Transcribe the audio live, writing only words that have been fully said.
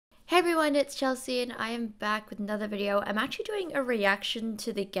everyone, it's Chelsea and I am back with another video. I'm actually doing a reaction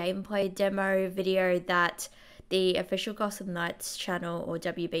to the gameplay demo video that the official Gotham Knights channel or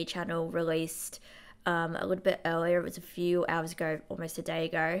WB channel released a little bit earlier. It was a few hours ago, almost a day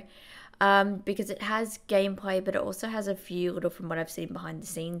ago, because it has gameplay, but it also has a few little, from what I've seen, behind the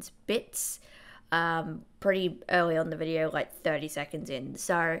scenes bits pretty early on the video, like 30 seconds in.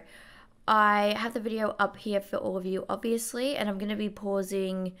 So I have the video up here for all of you, obviously, and I'm going to be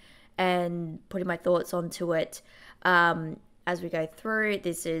pausing and putting my thoughts onto it as we go through.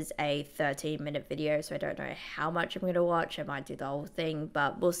 This is a 13-minute video, so I don't know how much I'm going to watch. I might do the whole thing,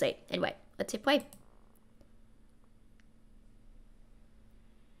 but we'll see. Anyway, let's hit play.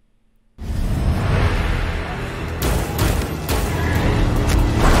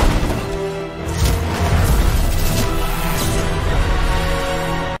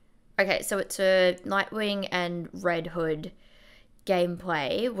 Okay, so it's a Nightwing and Red Hood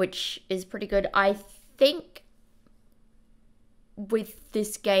gameplay, which is pretty good. I think with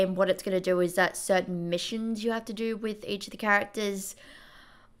this game, what it's going to do is that certain missions you have to do with each of the characters.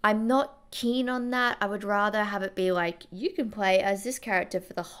 I'm not keen on that. I would rather have it be like, you can play as this character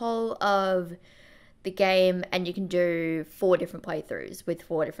for the whole of the game and you can do 4 different playthroughs with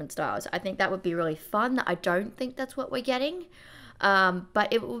 4 different styles. I think that would be really fun. I don't think that's what we're getting. But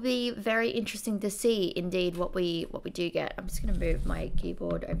it will be very interesting to see, indeed, what we do get. I'm just going to move my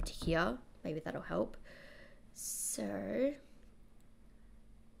keyboard over to here. Maybe that'll help. So...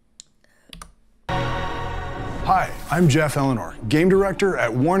 Hi, I'm Jeff Eleanor, Game Director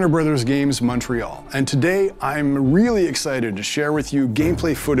at Warner Brothers Games Montreal. And today, I'm really excited to share with you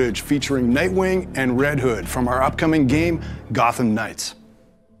gameplay footage featuring Nightwing and Red Hood from our upcoming game, Gotham Knights.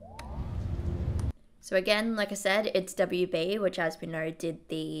 So again, like I said, it's WB, which, as we know, did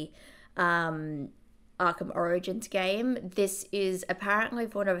the Arkham Origins game. This is apparently,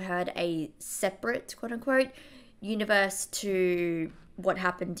 from what I've heard, a separate, quote-unquote, universe to what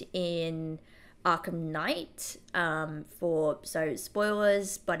happened in Arkham Knight. So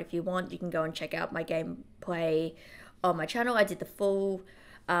spoilers, but if you want, you can go and check out my gameplay on my channel. I did the full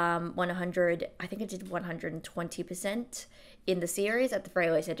 100, I think I did 120% in the series. At the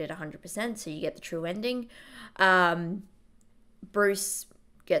very least, I did 100%, so you get the true ending. Bruce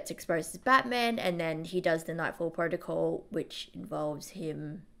gets exposed as Batman, and then he does the Nightfall Protocol, which involves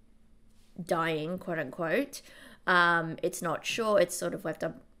him dying, quote unquote. It's not sure. It's sort of left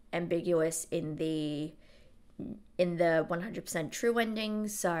ambiguous in the 100% true ending,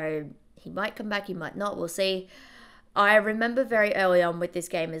 so he might come back, he might not. We'll see. I remember very early on with this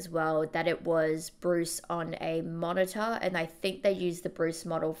game as well that it was Bruce on a monitor, and I think they used the Bruce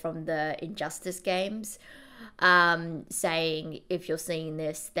model from the Injustice games, saying if you're seeing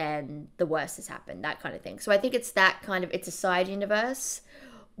this, then the worst has happened, that kind of thing. So I think it's that kind of, it's a side universe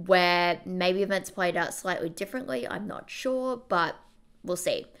where maybe events played out slightly differently. I'm not sure, but we'll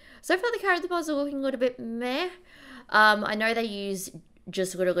see. So far the character models are looking a little bit meh. I know they use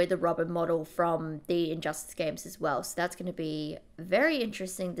just literally the Robin model from the Injustice games as well. So that's going to be very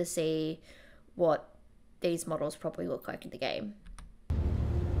interesting to see what these models probably look like in the game.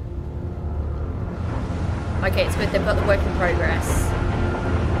 Okay, it's good. They've got the work in progress.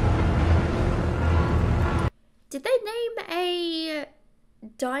 Did they name a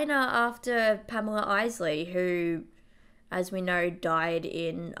diner after Pamela Isley, who, as we know, died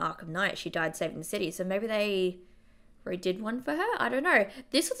in Arkham Knight? She died saving the city. So maybe they redid one for her? I don't know.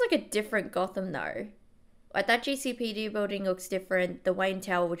 This looks like a different Gotham though. Like that GCPD building looks different. The Wayne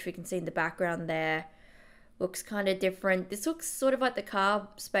Tower, which we can see in the background there, looks kind of different. This looks sort of like the car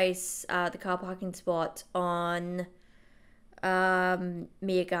space, the car parking spot on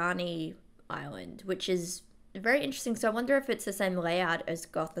Miagani Island, which is very interesting. So I wonder if it's the same layout as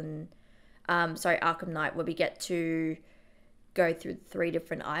Arkham Knight, where we get to go through 3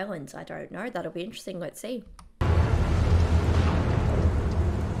 different islands. I don't know. That'll be interesting. Let's see.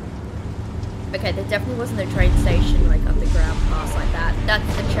 Okay, there definitely wasn't a train station, like underground pass like that.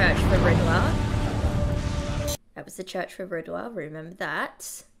 That's the church for Riddler. That was the church for Riddler, remember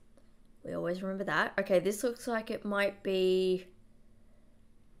that. We always remember that. Okay, this looks like it might be...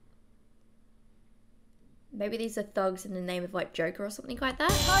 maybe these are thugs in the name of like Joker or something like that.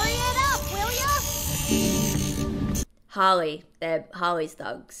 Hurry it up, will ya? Harley. They're Harley's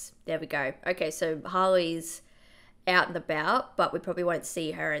thugs. There we go. Okay, so Harley's out and about, but we probably won't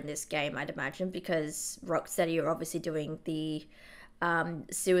see her in this game, I'd imagine, because Rocksteady are obviously doing the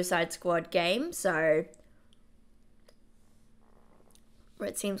Suicide Squad game, so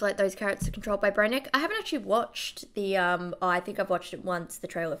it seems like those characters are controlled by Brainiac. I haven't actually watched the I think I've watched it once, the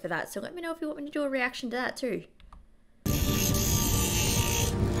trailer for that, so let me know if you want me to do a reaction to that too.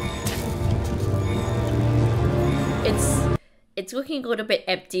 it's looking a little bit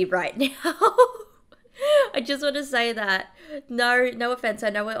empty right now. I just want to say that. No offense.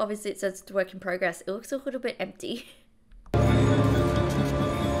 I know obviously it says it's work in progress. It looks a little bit empty.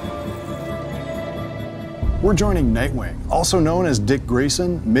 We're joining Nightwing, also known as Dick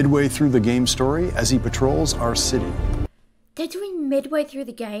Grayson, midway through the game story as he patrols our city. They're doing midway through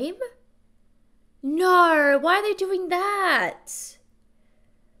the game? No, why are they doing that?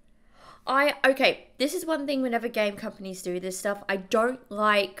 Okay, this is one thing whenever game companies do this stuff. I don't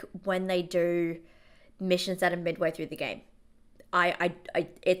like when they do missions that are midway through the game.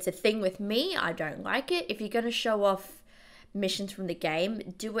 It's a thing with me. I don't like it. If you're going to show off missions from the game,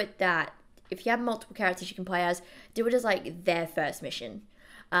 do it that, if you have multiple characters you can play as, do it as like their first mission.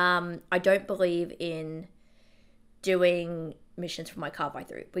 I don't believe in doing missions from my car by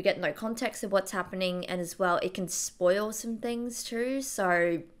through. We get no context of what's happening, and as well, it can spoil some things too.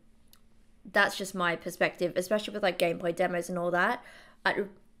 So that's just my perspective, especially with like gameplay demos and all that.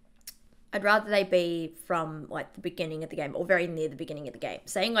 I'd rather they be from like the beginning of the game or very near the beginning of the game.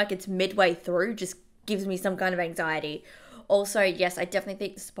 Saying like it's midway through just gives me some kind of anxiety. Also, yes, I definitely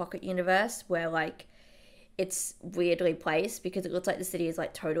think this is a pocket universe where like it's weirdly placed because it looks like the city has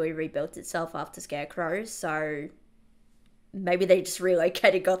like totally rebuilt itself after Scarecrow. So maybe they just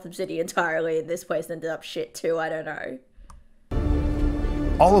relocated Gotham City entirely and this place ended up shit too. I don't know.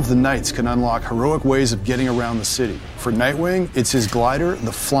 All of the Knights can unlock heroic ways of getting around the city. For Nightwing, it's his glider,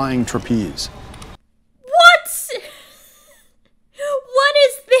 the Flying Trapeze. What? What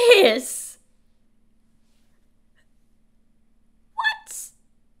is this? What?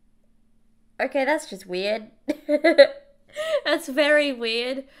 Okay, that's just weird. That's very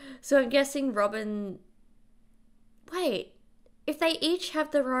weird. So I'm guessing Robin... Wait, if they each have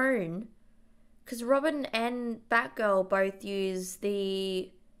their own... Because Robin and Batgirl both use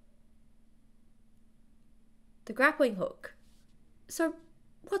the grappling hook. So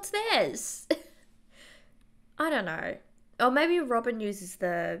what's theirs? I don't know. Or maybe Robin uses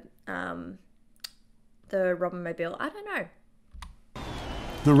the Robin-mobile. I don't know.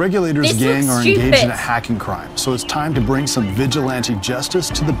 The Regulators gang are engaged in a hacking crime, so it's time to bring some vigilante justice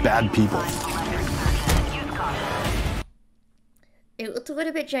to the bad people. It looked a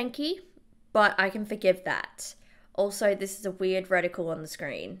little bit janky, but I can forgive that. Also, this is a weird reticle on the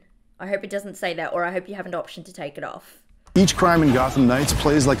screen. I hope it doesn't say that, or I hope you have an option to take it off. Each crime in Gotham Knights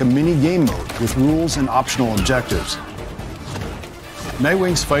plays like a mini game mode with rules and optional objectives.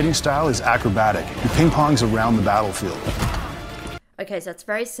 Nightwing's fighting style is acrobatic. He ping-pongs around the battlefield. Okay, so that's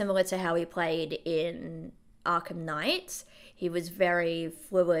very similar to how he played in Arkham Knights. He was very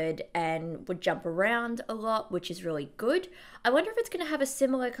fluid and would jump around a lot, which is really good. I wonder if it's going to have a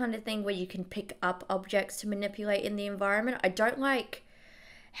similar kind of thing where you can pick up objects to manipulate in the environment. I don't like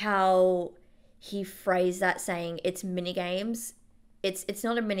how he phrased that, saying it's minigames. It's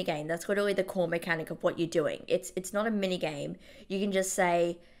not a minigame. That's literally the core mechanic of what you're doing. It's not a minigame. You can just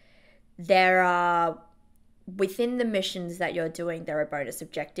say there are... Within the missions that you're doing, there are bonus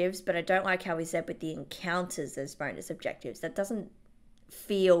objectives, but I don't like how he said with the encounters there's bonus objectives. That doesn't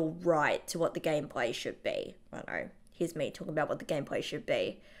feel right to what the gameplay should be. I don't know. Here's me talking about what the gameplay should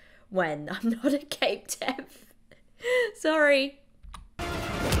be when I'm not a game dev. Sorry.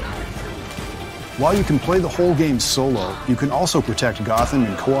 While you can play the whole game solo, you can also protect Gotham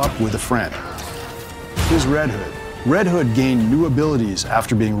in co-op with a friend. Here's Red Hood. Red Hood gained new abilities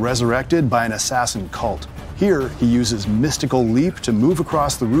after being resurrected by an assassin cult. Here, he uses Mystical Leap to move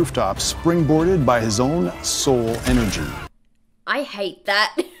across the rooftop, springboarded by his own soul energy. I hate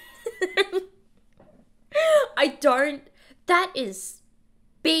that. That is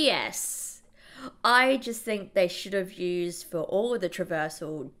BS. I just think they should have used, for all of the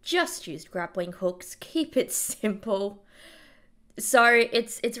traversal, just used grappling hooks. Keep it simple. So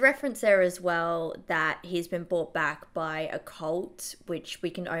it's referenced there as well that he's been brought back by a cult, which we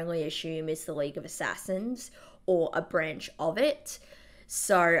can only assume is the League of Assassins or a branch of it.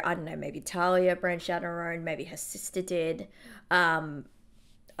 So I don't know, maybe Talia branched out on her own, maybe her sister did. I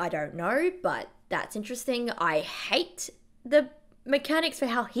don't know, but that's interesting. I hate the mechanics for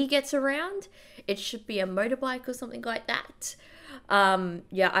how he gets around. It should be a motorbike or something like that.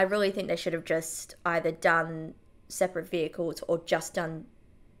 Yeah, I really think they should have just either done separate vehicles or just done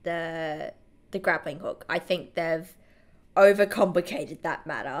the grappling hook. I think they've overcomplicated that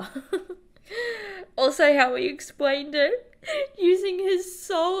matter. Also, how he explained it, using his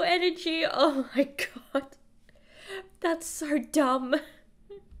soul energy. Oh my god, that's so dumb.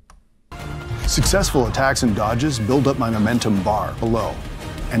 Successful attacks and dodges build up my momentum bar below,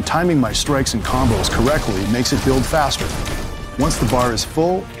 and timing my strikes and combos correctly makes it build faster. Once the bar is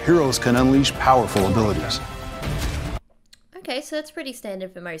full, heroes can unleash powerful abilities. Okay, so that's pretty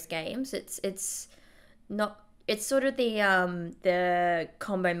standard for most games. It's not. It's sort of the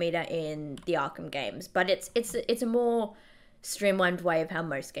combo meter in the Arkham games, but it's a more streamlined way of how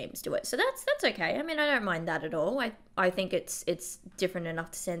most games do it. So that's okay. I mean, I don't mind that at all. I think it's different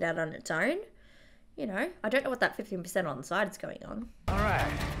enough to stand out on its own. You know, I don't know what that 15% on the side is going on. All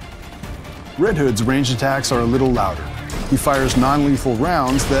right. Red Hood's ranged attacks are a little louder. He fires non-lethal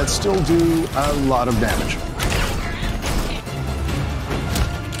rounds that still do a lot of damage.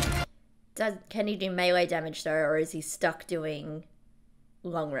 Can he do melee damage though, or is he stuck doing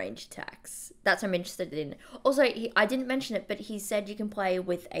long-range attacks? That's what I'm interested in. Also, I didn't mention it, but he said you can play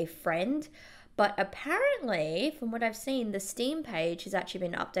with a friend. But apparently, from what I've seen, the Steam page has actually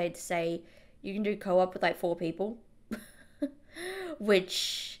been updated to say you can do co-op with like 4 people.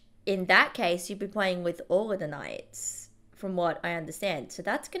 Which, in that case, you'd be playing with all of the knights, from what I understand. So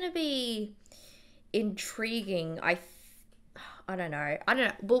that's going to be intriguing. I don't know.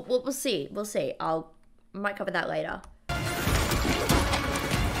 We'll see. We'll see. Might cover that later.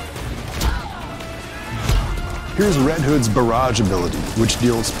 Here's Red Hood's barrage ability, which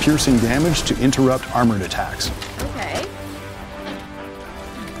deals piercing damage to interrupt armored attacks. Okay.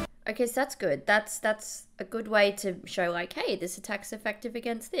 Okay, so that's good. That's a good way to show like, hey, this attack's effective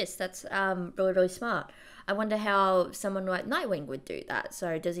against this. That's really, really smart. I wonder how someone like Nightwing would do that.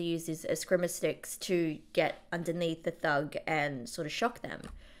 So does he use his eskrima sticks to get underneath the thug and sort of shock them?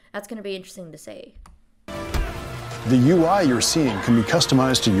 That's going to be interesting to see. The UI you're seeing can be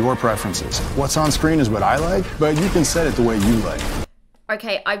customized to your preferences. What's on screen is what I like, but you can set it the way you like.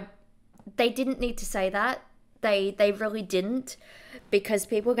 Okay, they didn't need to say that. They really didn't, because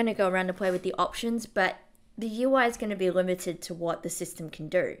people are going to go around and play with the options, but the UI is going to be limited to what the system can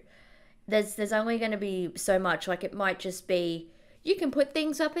do. There's only going to be so much. Like, it might just be, you can put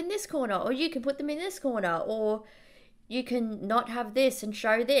things up in this corner, or you can put them in this corner, or you can not have this and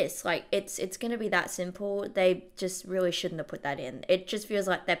show this. Like, it's going to be that simple. They just really shouldn't have put that in. It just feels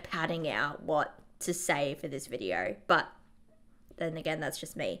like they're padding out what to say for this video. But then again, that's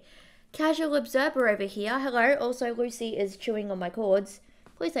just me. Casual observer over here. Hello. Also, Lucy is chewing on my cords.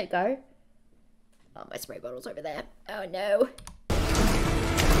 Please don't go. Oh, my spray bottle's over there. Oh, no.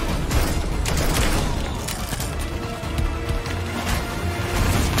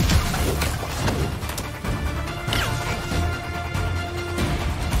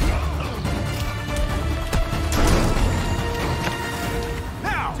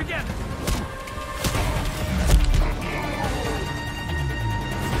 Now, together.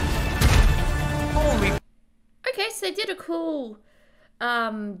 Okay, so they did a cool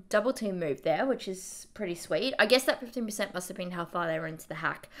double team move there, which is pretty sweet. I guess that 15% must have been how far they were into the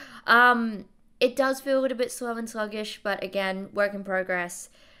hack. It does feel a little bit slow and sluggish, but again, work in progress.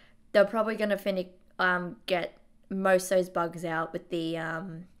 They're probably going to get most of those bugs out with the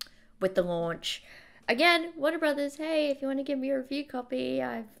launch. Again, Warner Brothers, hey, if you want to give me a review copy,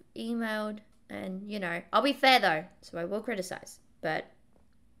 I've emailed, and, you know, I'll be fair though, so I will criticize, but,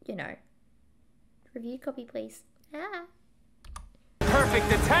 you know, review copy, please. Ah.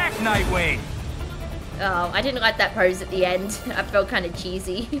 Perfect attack, Nightwing. Oh, I didn't like that pose at the end. I felt kind of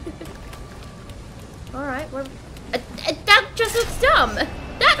cheesy. Alright, well, that just looks dumb.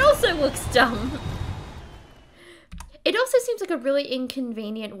 That also looks dumb. It also seems like a really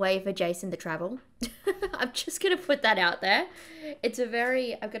inconvenient way for Jason to travel. I'm just going to put that out there. It's a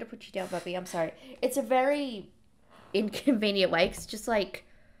very... I've got to put you down, puppy. I'm sorry. It's a very inconvenient way. It's just like,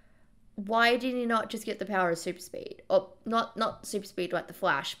 why did he not just get the power of super speed? Or not super speed like the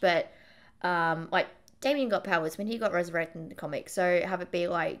Flash, but like Damian got powers when he got resurrected in the comic. So have it be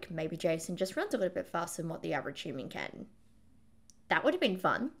like maybe Jason just runs a little bit faster than what the average human can. That would have been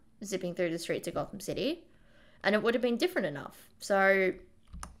fun, zipping through the streets of Gotham City. And it would have been different enough. So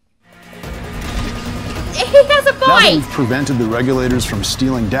he has a bite! Now that we've prevented the regulators from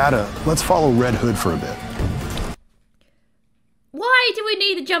stealing data, let's follow Red Hood for a bit. Why do we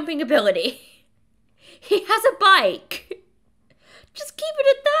need a jumping ability? He has a bike. Just keep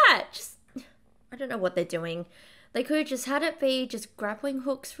it at that. I don't know what they're doing. They could have just had it be just grappling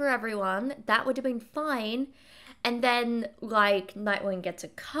hooks for everyone. That would have been fine. And then, like, Nightwing gets a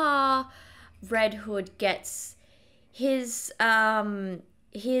car. Red Hood gets his motorbike,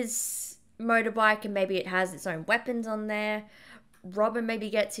 and maybe it has its own weapons on there. Robin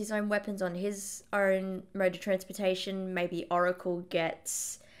maybe gets his own weapons on his own mode of transportation. Maybe Oracle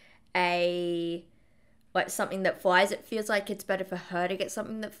gets something that flies. It feels like it's better for her to get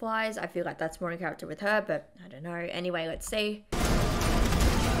something that flies. I feel like that's more in character with her, but I don't know. Anyway, let's see.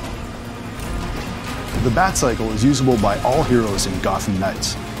 The Bat Cycle is usable by all heroes in Gotham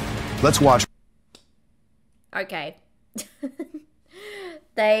Knights. Let's watch. Okay,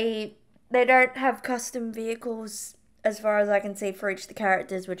 They don't have custom vehicles as far as I can see for each of the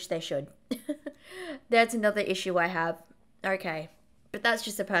characters, which they should. That's another issue I have. Okay. But that's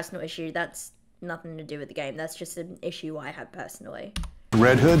just a personal issue. That's nothing to do with the game. That's just an issue I have personally.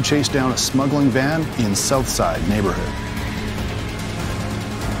 Red Hood chased down a smuggling van in Southside neighborhood.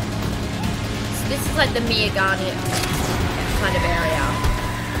 So this is like the Mia Garnet kind of area.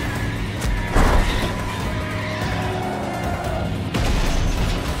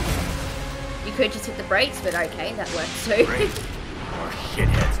 You could just hit the brakes, but okay, that works too. More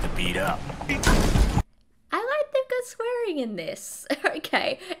shitheads to beat up. I like they've got swearing in this.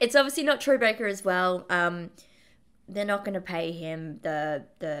 Okay. It's obviously not Troy Baker as well. They're not going to pay him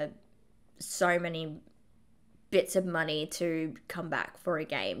the so many bits of money to come back for a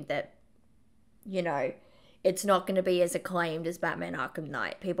game that, you know, it's not going to be as acclaimed as Batman Arkham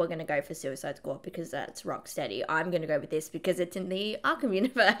Knight. People are going to go for Suicide Squad because that's Rocksteady. I'm going to go with this because it's in the Arkham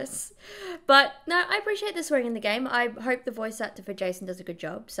universe. But no, I appreciate the swearing in the game. I hope the voice actor for Jason does a good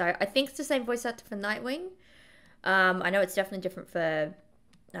job. So I think it's the same voice actor for Nightwing. I know it's definitely different for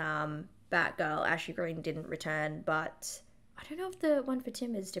Batgirl. Ashley Green didn't return, but I don't know if the one for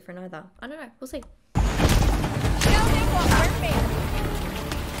Tim is different either. I don't know. We'll see.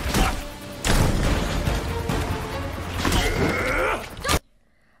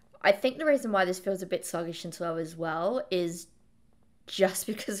 I think the reason why this feels a bit sluggish and slow as well is just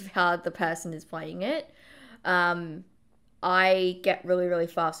because of how the person is playing it. I get really, really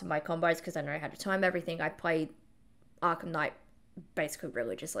fast in my combos because I know how to time everything. I play Arkham Knight basically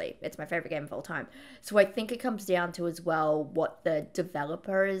religiously. It's my favorite game of all time. So I think it comes down to as well what the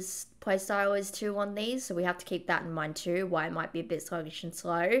developer's playstyle is too on these. So we have to keep that in mind too. Why it might be a bit sluggish and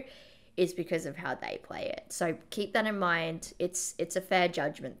slow is because of how they play it. So keep that in mind. It's a fair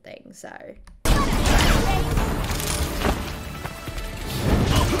judgment thing, so.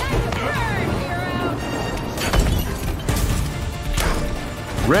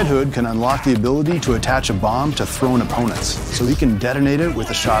 Red Hood can unlock the ability to attach a bomb to thrown opponents, so he can detonate it with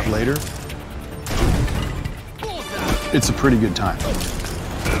a shot later. It's a pretty good time.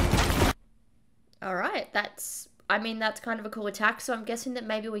 Alright, that's kind of a cool attack, so I'm guessing that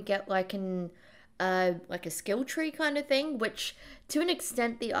maybe we get like a skill tree kind of thing, which to an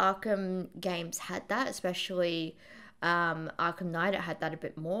extent the Arkham games had that, especially Arkham Knight, it had that a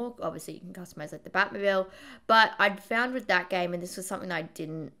bit more. Obviously you can customize like the Batmobile, but I'd found with that game, and this was something I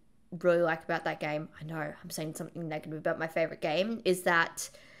didn't really like about that game, I know I'm saying something negative about my favorite game, is that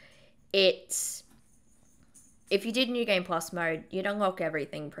if you did New Game Plus mode, you'd unlock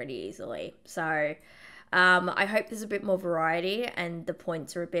everything pretty easily. So I hope there's a bit more variety and the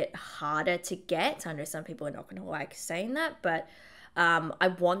points are a bit harder to get. I know some people are not going to like saying that, but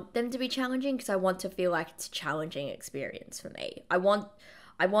I want them to be challenging because I want to feel like it's a challenging experience for me. I want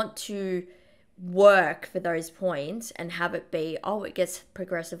to work for those points and have it be, oh, it gets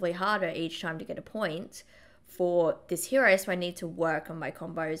progressively harder each time to get a point for this hero, so I need to work on my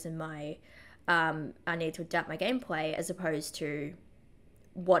combos and my I need to adapt my gameplay, as opposed to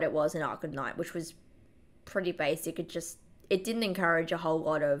what it was in Arkham Knight, which was pretty basic. It didn't encourage a whole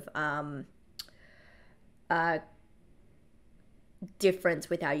lot of difference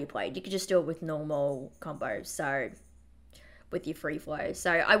with how you played. You could just do it with normal combos, so with your free flow. So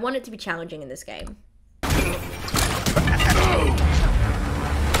I want it to be challenging in this game.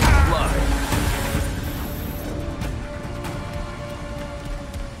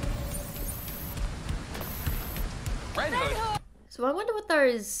 So I wonder what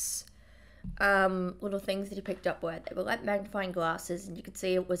those little things that you picked up were. They were like magnifying glasses, and you could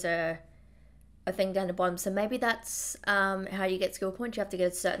see it was a thing down the bottom. So maybe that's how you get skill points. You have to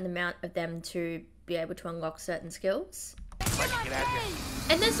get a certain amount of them to be able to unlock certain skills.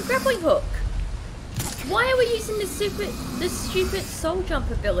 And there's a grappling hook. Why are we using this stupid soul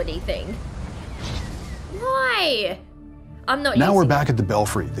jump ability thing? Why? I'm not. Now we're back at the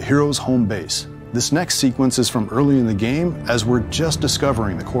Belfry, the hero's home base. This next sequence is from early in the game, as we're just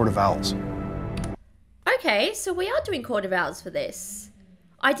discovering the Court of Owls. Okay, so we are doing Court of Owls for this.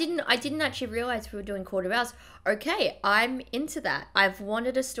 I didn't actually realize we were doing Court of Owls. Okay, I'm into that. I've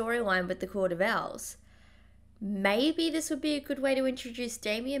wanted a storyline with the Court of Owls. Maybe this would be a good way to introduce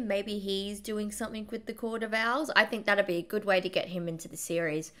Damien. Maybe he's doing something with the Court of Owls. I think that'd be a good way to get him into the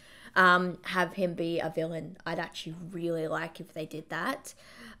series. Have him be a villain. I'd actually really like if they did that.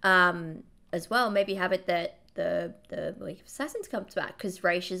 As well, maybe have it that the League of Assassins comes back, because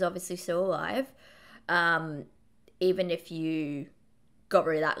Raish is obviously still alive. Even if you got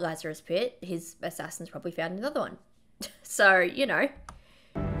rid of that Lazarus Pit, his assassins probably found another one. So, you know.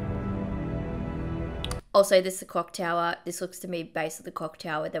 Also, this is the clock tower. This looks to me based on the clock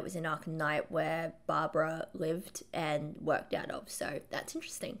tower that was in Gotham Knights where Barbara lived and worked out of. So that's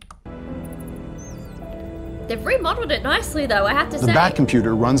interesting. They've remodeled it nicely though, I have to say. The Bat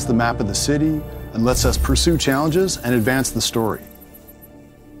computer runs the map of the city and lets us pursue challenges and advance the story.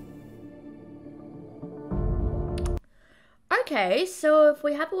 Okay, so if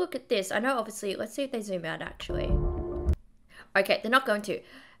we have a look at this, I know obviously, let's see if they zoom out actually. Okay, they're not going to.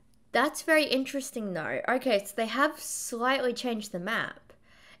 That's very interesting though. Okay, so they have slightly changed the map.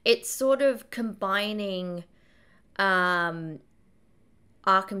 It's sort of combining Arkham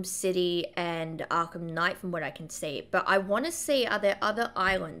City and Arkham Knight from what I can see. But I want to see, are there other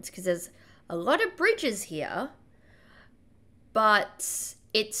islands? Because there's a lot of bridges here. But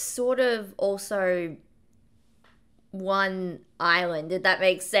it's sort of also one island, if that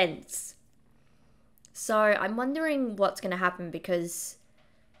makes sense. So I'm wondering what's going to happen because,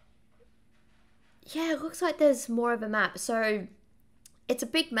 yeah, it looks like there's more of a map. So it's a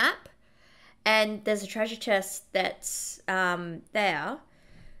big map and there's a treasure chest that's there.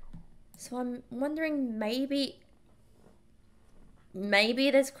 So I'm wondering maybe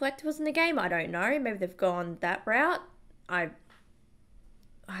there's collectibles in the game. I don't know. Maybe they've gone that route. I'd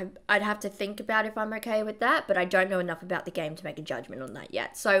have to think about if I'm okay with that, but I don't know enough about the game to make a judgment on that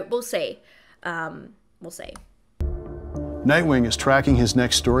yet. So we'll see. We'll see. Nightwing is tracking his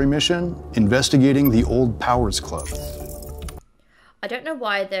next story mission, investigating the Old Powers Club. I don't know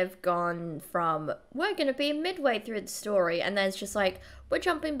why they've gone from, we're going to be midway through the story, and then it's just like, we're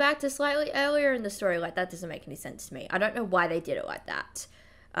jumping back to slightly earlier in the story. Like, that doesn't make any sense to me. I don't know why they did it like that.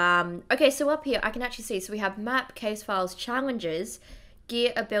 Okay, so up here, I can actually see, so we have map, case files, challenges,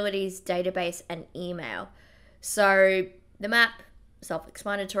 gear, abilities, database, and email. So the map,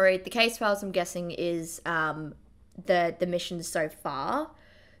 self-explanatory. The case files, I'm guessing, is the missions so far.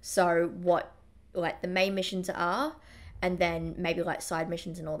 So what, like, the main missions are, and then maybe, like, side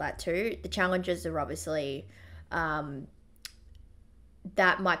missions and all that too. The challenges are obviously,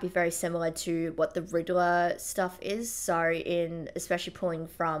 that might be very similar to what the Riddler stuff is. So in, especially pulling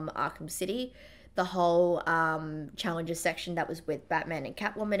from Arkham City, the whole challenges section that was with Batman and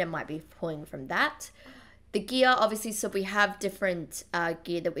Catwoman, it might be pulling from that. The gear, obviously, so we have different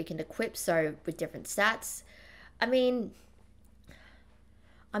gear that we can equip, so with different stats. I mean,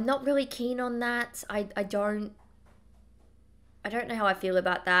 I'm not really keen on that. I don't know how I feel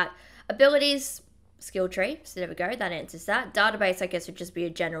about that. Abilities, skill tree, so there we go, that answers that. Database, I guess, would just be a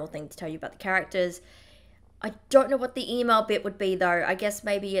general thing to tell you about the characters. I don't know what the email bit would be, though. I guess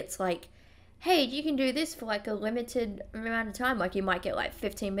maybe it's like, hey, you can do this for like a limited amount of time. Like you might get like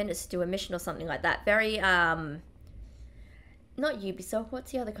 15 minutes to do a mission or something like that. Very, not Ubisoft.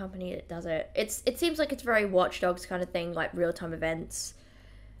 What's the other company that does it? It seems like it's very Watch Dogs kind of thing, like real-time events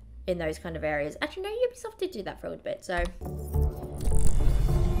in those kind of areas. Actually, no, Ubisoft did do that for a little bit, so.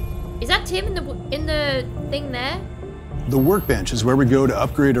 Is that Tim in the thing there? The workbench is where we go to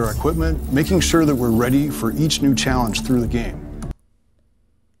upgrade our equipment, making sure that we're ready for each new challenge through the game.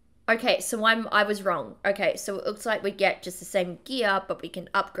 Okay, so I was wrong. Okay, so it looks like we get just the same gear, but we can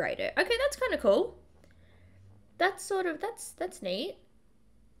upgrade it. Okay, that's kind of cool. That's sort of, that's neat.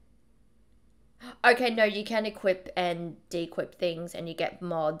 Okay, no, you can equip and de-equip things, and you get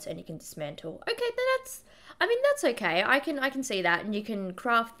mods, and you can dismantle. Okay, then that's, I mean, that's okay. I can see that, and you can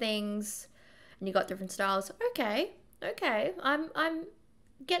craft things, and you got different styles. Okay, okay, I'm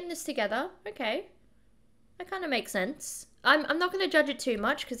getting this together. Okay, that kind of makes sense. I'm not going to judge it too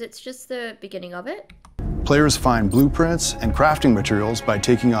much because it's just the beginning of it. Players find blueprints and crafting materials by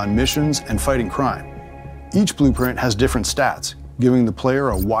taking on missions and fighting crime. Each blueprint has different stats, giving the player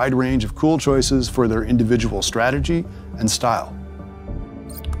a wide range of cool choices for their individual strategy and style.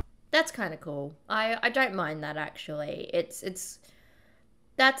 That's kind of cool. I don't mind that actually.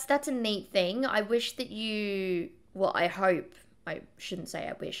 That's a neat thing. I wish that you, well, I hope, I shouldn't say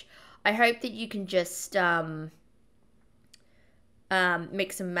I wish. I hope that you can just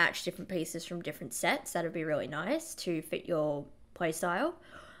mix and match different pieces from different sets. That'd be really nice to fit your playstyle.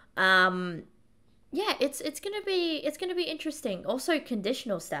 Yeah, it's gonna be interesting. Also,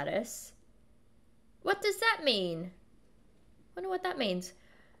 conditional status. What does that mean? Wonder what that means.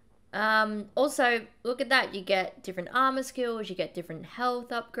 Also, look at that. You get different armor skills. You get different health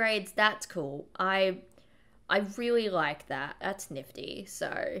upgrades. That's cool. I really like that. That's nifty.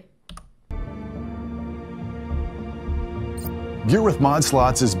 So. Gear with mod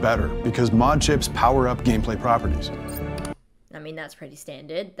slots is better because mod chips power up gameplay properties. I mean, that's pretty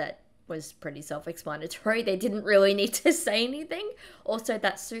standard. That was pretty self-explanatory. They didn't really need to say anything. Also,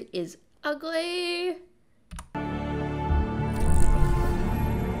 that suit is ugly.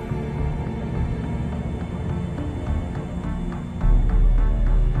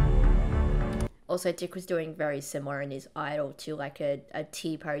 Also, Dick was doing very similar in his Idol to like a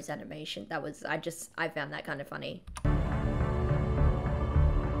T-pose animation. That was, I found that kind of funny.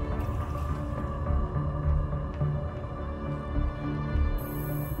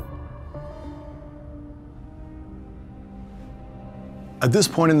 At this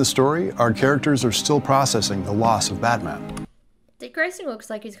point in the story, our characters are still processing the loss of Batman. Dick Grayson looks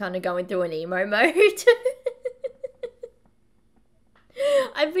like he's kind of going through an emo mode.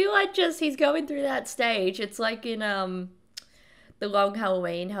 I feel like just he's going through that stage. It's like in The Long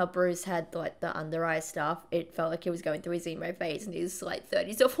Halloween, how Bruce had like the under eye stuff. It felt like he was going through his emo phase in his like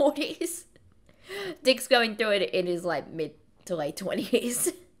 30s or 40s. Dick's going through it in his like mid to late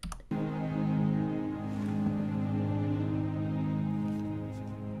 20s.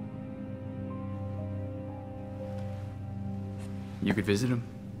 You could visit him.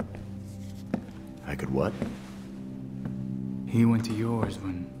 I could what? He went to yours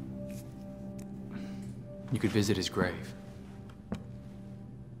when... You could visit his grave.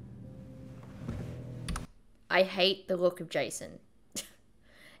 I hate the look of Jason.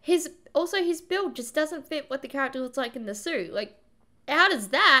 His build just doesn't fit what the character looks like in the suit. Like, how does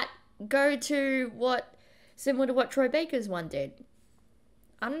that go to similar to what Troy Baker's one did?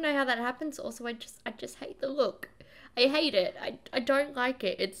 I don't know how that happens. Also, I just hate the look. I hate it. I don't like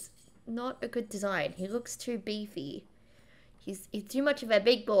it. It's not a good design. He looks too beefy. He's too much of a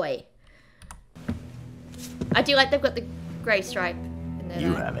big boy. I do like they've got the grey stripe in there.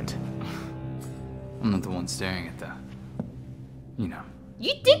 You haven't. I'm not the one staring at the... You know.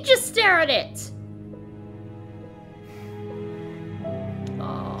 You did just stare at it!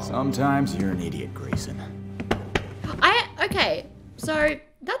 Oh. Sometimes you're an idiot, Grayson. Okay, so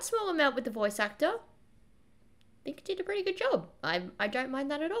that small amount with the voice actor, I think he did a pretty good job. I don't mind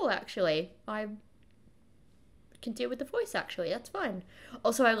that at all, actually. I can deal with the voice, actually. That's fine.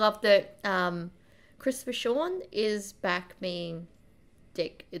 Also, I love that Christopher Sean is back being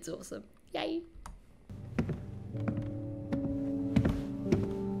Dick. It's awesome. Yay.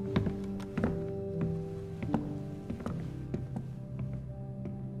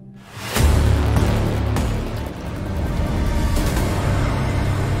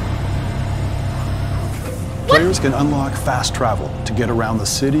 Players can unlock fast travel to get around the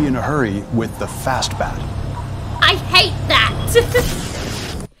city in a hurry with the Fast Bat. I hate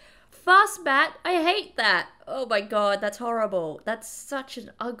that! Fast Bat, I hate that. Oh my god, that's horrible. That's such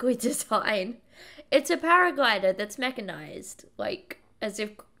an ugly design. It's a paraglider that's mechanized. Like, as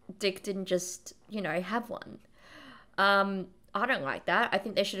if Dick didn't just, you know, have one. I don't like that. I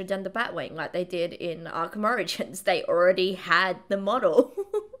think they should have done the Batwing like they did in Arkham Origins. They already had the model.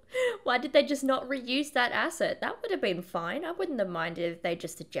 Why did they just not reuse that asset? That would have been fine. I wouldn't have minded if they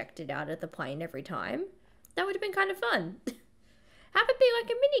just ejected out of the plane every time. That would have been kind of fun. Have it be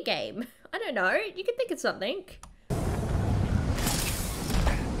like a mini game. I don't know. You could think of something.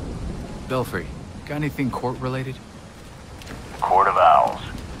 Belfry, got anything court-related? Court of Owls.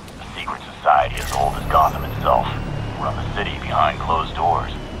 A secret society as old as Gotham itself. Run the city behind closed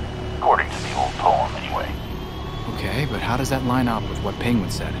doors. According to the old poem, anyway. Okay, but how does that line up with what Penguin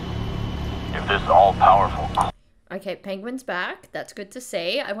said? If this all-powerful... Okay, Penguin's back. That's good to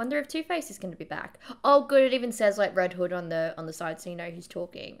see. I wonder if Two-Face is going to be back. Oh, good. It even says like Red Hood on the side, so you know who's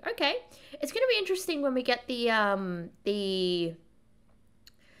talking. Okay, it's going to be interesting when we get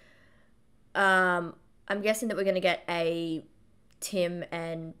I'm guessing that we're going to get a Tim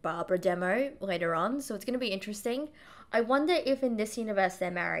and Barbara demo later on, so it's going to be interesting. I wonder if in this universe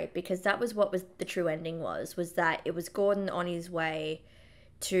they're married, because that was what was the true ending was that it was Gordon on his way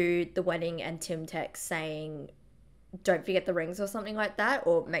to the wedding and Tim text saying, don't forget the rings or something like that,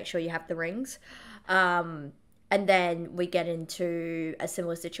 or make sure you have the rings. And then we get into a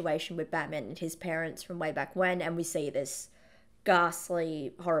similar situation with Batman and his parents from way back when, and we see this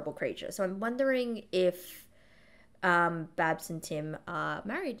ghastly, horrible creature. So I'm wondering if Babs and Tim are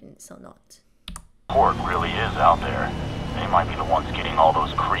married in this or not. Court really is out there. They might be the ones getting all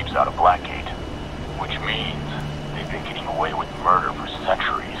those creeps out of Blackgate. Which means they've been getting away with murder for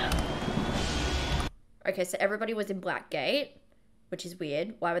centuries. Okay, so everybody was in Blackgate, which is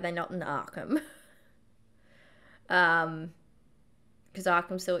weird. Why were they not in Arkham? Because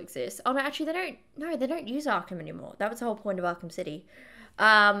Arkham still exists. Oh, no, actually, they don't use Arkham anymore. That was the whole point of Arkham City.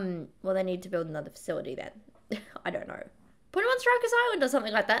 Well, they need to build another facility then. I don't know. Put him on Strikers Island or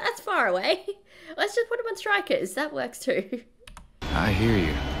something like that. That's far away. Let's just put him on Strikers. That works too. I hear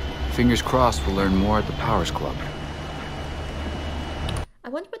you. Fingers crossed we'll learn more at the Powers Club. I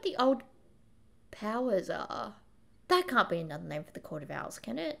wonder what the old powers are. That can't be another name for the Court of Owls,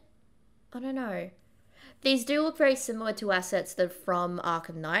 can it? I don't know. These do look very similar to assets that are from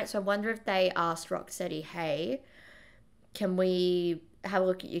Arkham Knights. So I wonder if they asked Rocksteady, hey, can we have a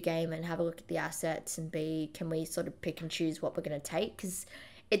look at your game and have a look at the assets, and can we sort of pick and choose what we're going to take? Because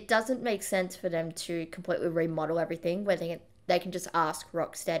it doesn't make sense for them to completely remodel everything where they can just ask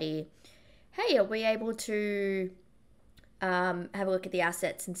Rocksteady, hey, are we able to have a look at the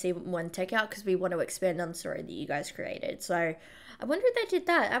assets and see what we want to take out, because we want to expand on the story that you guys created. So I wonder if they did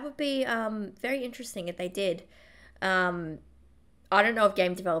that. That would be very interesting if they did. I don't know if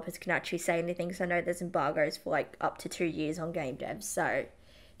game developers can actually say anything, because I know there's embargoes for like up to 2 years on game devs. So if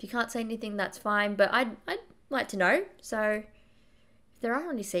you can't say anything, that's fine. But I'd like to know. So if there are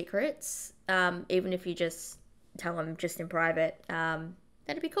any secrets, even if you just tell them just in private,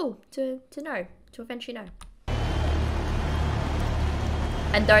 that'd be cool to know, to eventually know.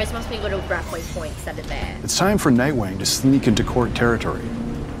 And those must be little grappling points that are there. It's time for Nightwing to sneak into court territory.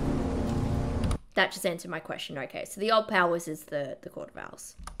 That just answered my question. Okay, so the Old Powers is the Court of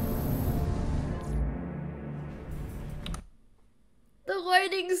Owls. The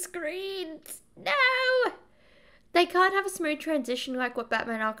loading screens! No! They can't have a smooth transition like what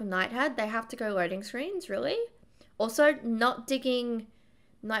Batman Arkham Knight had. They have to go loading screens, really? Also, not digging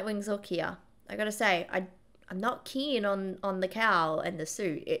Nightwing's look here. I gotta say, I'm not keen on the cowl and the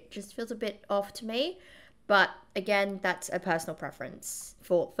suit. It just feels a bit off to me. But again, that's a personal preference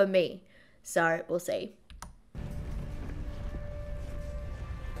for me. So we'll see.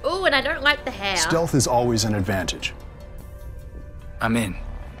 Oh, and I don't like the hair. Stealth is always an advantage. I'm in.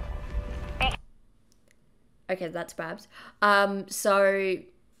 Okay, that's Babs. So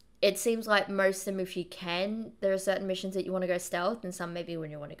it seems like most of them, if you can, there are certain missions that you want to go stealth, and some maybe when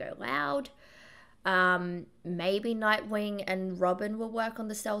you want to go loud. Maybe Nightwing and Robin will work on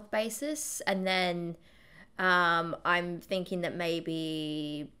the stealth basis, and then I'm thinking that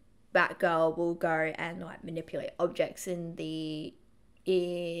maybe Batgirl will go and like manipulate objects in the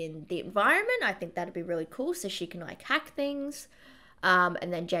environment. I think that'd be really cool, so she can like hack things.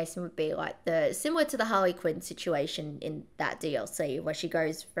 And then Jason would be like similar to the Harley Quinn situation in that DLC where she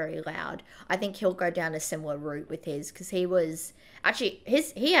goes very loud. I think he'll go down a similar route with his, because he was actually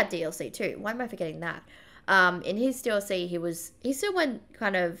he had DLC too. Why am I forgetting that? In his DLC he still went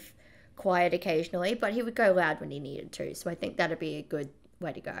kind of quiet occasionally, but he would go loud when he needed to. So I think that'd be a good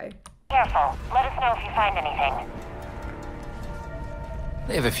way to go. Careful. Let us know if you find anything.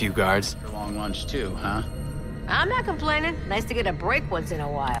 They have a few guards. Your long lunch too, huh? I'm not complaining. Nice to get a break once in a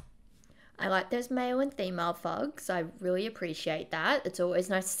while. I like those male and female thugs. I really appreciate that. It's always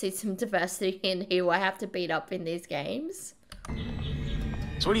nice to see some diversity in who I have to beat up in these games.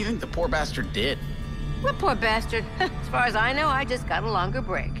 So what do you think the poor bastard did? What poor bastard? As far as I know, I just got a longer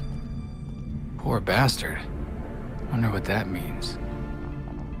break. Poor bastard. Wonder what that means.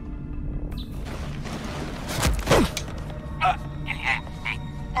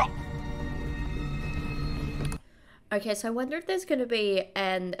 Okay, so I wonder if there's going to be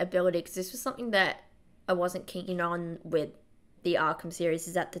an ability, because this was something that I wasn't keen on with the Arkham series,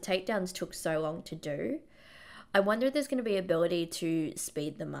 is that the takedowns took so long to do. I wonder if there's going to be an ability to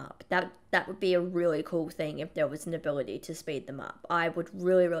speed them up. That would be a really cool thing if there was an ability to speed them up. I would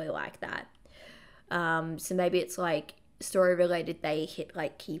really, really like that. So maybe it's like story related, they hit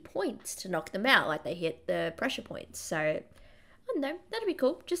like key points to knock them out, like they hit the pressure points. So I don't know, that'd be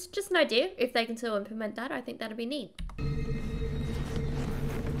cool. Just an idea. If they can still implement that, I think that'd be neat.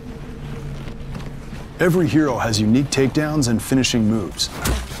 Every hero has unique takedowns and finishing moves.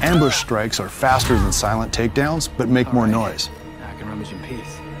 Ambush strikes are faster than silent takedowns, but make more noise. Now I can rummage in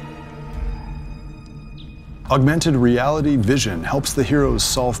peace. Augmented reality vision helps the heroes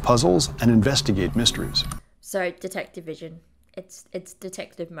solve puzzles and investigate mysteries. So detective vision, it's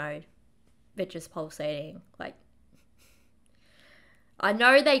detective mode, but just pulsating. Like, I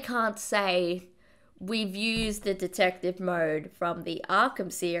know they can't say we've used the detective mode from the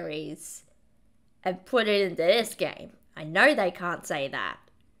Arkham series and put it into this game. I know they can't say that,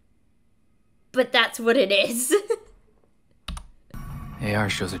 but that's what it is. AR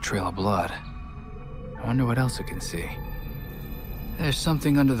shows a trail of blood. I wonder what else it can see. There's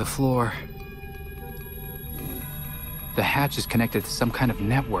something under the floor. The hatch is connected to some kind of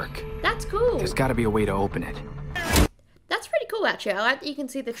network. That's cool. There's got to be a way to open it. That's pretty cool, actually. I like that you can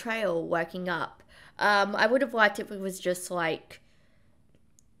see the trail working up. I would have liked it if it was just like,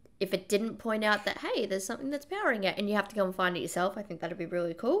 if it didn't point out that, hey, there's something that's powering it and you have to go and find it yourself. I think that'd be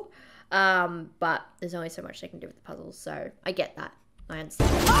really cool. But there's only so much they can do with the puzzles, so I get that. I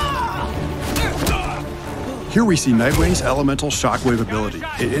understand. Here we see Nightwing's elemental shockwave ability.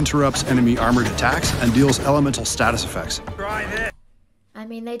 It interrupts enemy armored attacks and deals elemental status effects. I I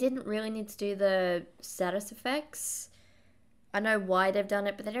mean, they didn't really need to do the status effects. I know why they've done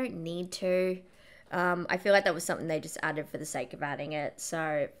it, but they don't need to. I feel like that was something they just added for the sake of adding it,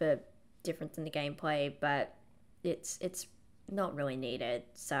 so for difference in the gameplay, but it's not really needed,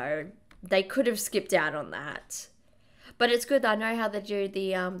 so they could have skipped out on that. But it's good. I know how they do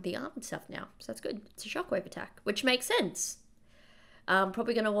the armored stuff now, so that's good. It's a shockwave attack, which makes sense.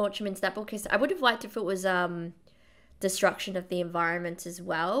 Probably going to launch them into that because I would have liked if it was destruction of the environment as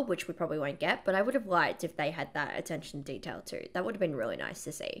well, which we probably won't get, but I would have liked if they had that attention to detail too. That would have been really nice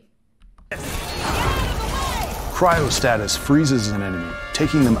to see. Cryo status freezes an enemy,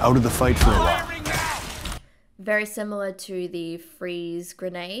 taking them out of the fight for a while. Very similar to the freeze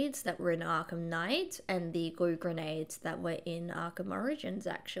grenades that were in Arkham Knight and the glue grenades that were in Arkham Origins,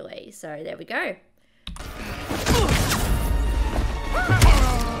 actually. So there we go.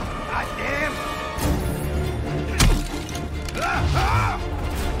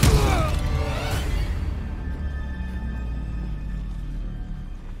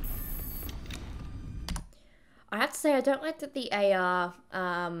 I have to say, I don't like that the AR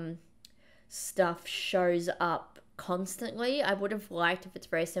stuff shows up constantly. I would have liked if it's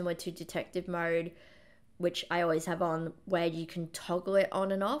very similar to detective mode, which I always have on, where you can toggle it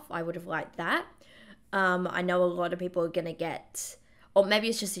on and off. I would have liked that. I know a lot of people are going to get, or maybe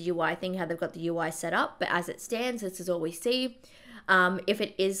it's just a UI thing, how they've got the UI set up, but as it stands, this is all we see. If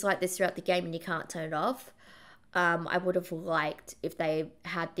it is like this throughout the game and you can't turn it off, I would have liked if they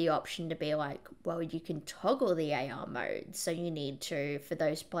had the option to be like, well, you can toggle the AR mode. So you need to, for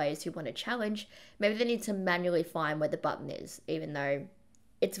those players who want to challenge, maybe they need to manually find where the button is, even though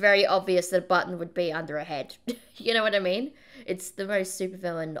it's very obvious that a button would be under a head. You know what I mean? It's the most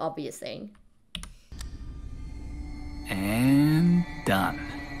supervillain obvious thing. And done.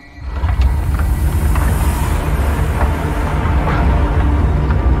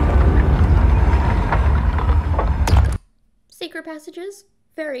 Secret passages,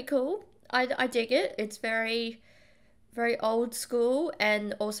 very cool. I dig it. It's very, very old school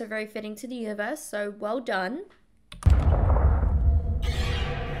and also very fitting to the universe, so well done.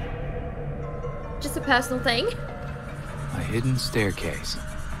 Just a personal thing. A hidden staircase.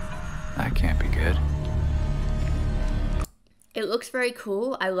 That can't be good. It looks very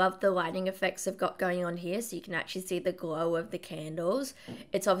cool. I love the lighting effects they've got going on here, so you can actually see the glow of the candles.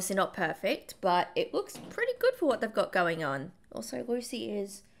 It's obviously not perfect, but it looks pretty good for what they've got going on. Also, Lucy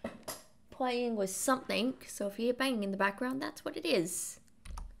is playing with something, so if you hear banging in the background, that's what it is.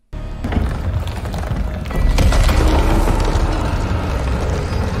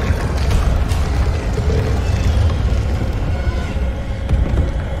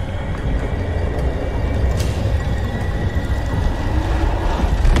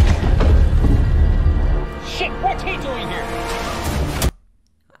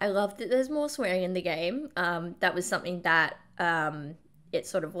 I love that there's more swearing in the game. That was something that it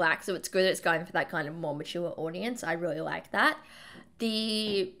sort of lacks, so it's good that it's going for that kind of more mature audience. I really like that.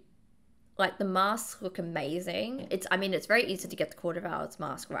 The masks look amazing. I mean, it's very easy to get the Court of Owls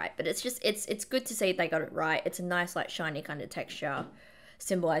mask right, but it's good to see they got it right. It's a nice, like, shiny kind of texture.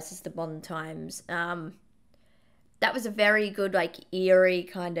 Symbolizes the modern times. That was a very good, like, eerie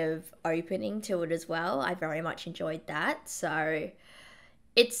kind of opening to it as well. I very much enjoyed that. So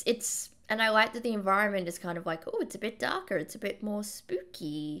and I like that the environment is kind of like, oh, it's a bit darker, it's a bit more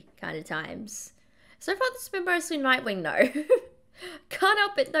spooky kind of times. So far, this has been mostly Nightwing, though. Can't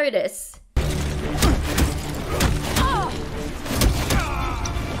help but notice.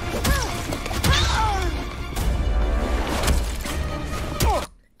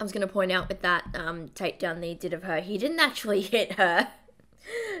 I was going to point out with that takedown they did of her, he didn't actually hit her.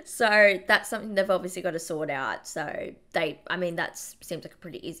 So that's something they've obviously got to sort out. So that seems like a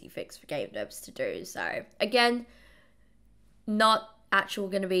pretty easy fix for game devs to do. So again, not actual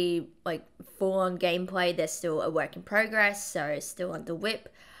going to be like full on gameplay. They're still a work in progress. So still under whip.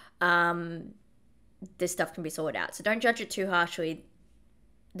 This stuff can be sorted out. So don't judge it too harshly.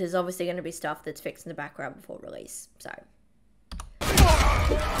 There's obviously going to be stuff that's fixed in the background before release. So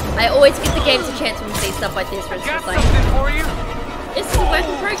I always give the games a chance when we see stuff like this where it's just like, for you? this is a work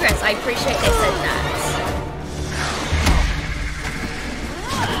in progress. I appreciate they said that.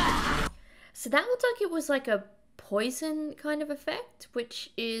 So that looked like it was like a poison kind of effect,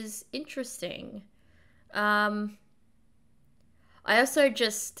 which is interesting. I also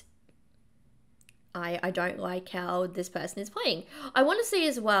just... I don't like how this person is playing. I want to see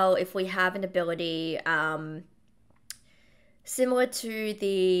as well if we have an ability similar to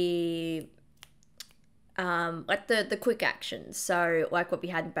the like the quick actions. So like what we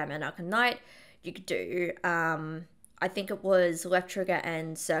had in Batman Arkham Knight, you could do I think it was left trigger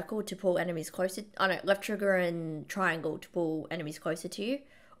and circle to pull enemies closer. Oh no, left trigger and triangle to pull enemies closer to you.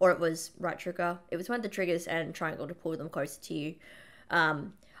 Or it was right trigger. It was one of the triggers and triangle to pull them closer to you.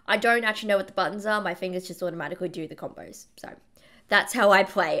 I don't actually know what the buttons are. My fingers just automatically do the combos. So that's how I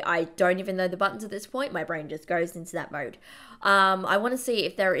play. I don't even know the buttons at this point. My brain just goes into that mode. I want to see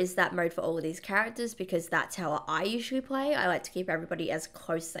if there is that mode for all of these characters because that's how I usually play. I like to keep everybody as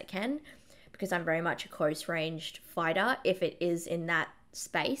close as I can because I'm very much a close-ranged fighter if it is in that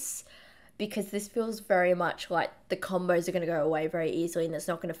space. Because this feels very much like the combos are going to go away very easily and it's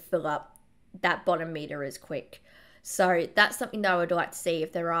not going to fill up that bottom meter as quick. So that's something that I would like to see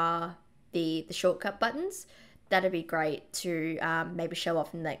if there are the shortcut buttons. That'd be great to maybe show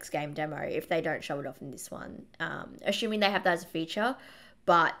off in the next game demo if they don't show it off in this one. Assuming they have that as a feature,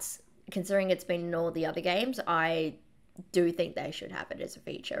 but considering it's been in all the other games, I do think they should have it as a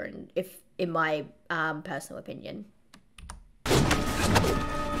feature, and if in my personal opinion.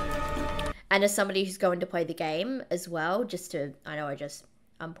 And as somebody who's going to play the game as well,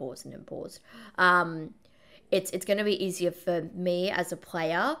 I'm pausing and paused. It's going to be easier for me as a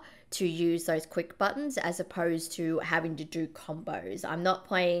player to use those quick buttons as opposed to having to do combos. I'm not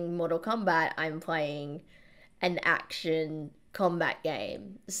playing Mortal Kombat, I'm playing an action combat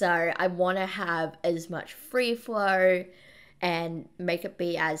game. So I want to have as much free flow and make it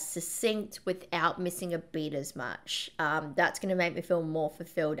be as succinct without missing a beat as much. That's going to make me feel more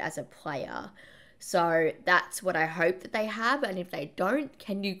fulfilled as a player. So that's what I hope that they have. And if they don't,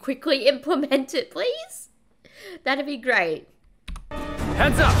 can you quickly implement it, please? That'd be great.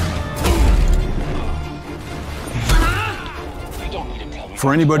 Heads up!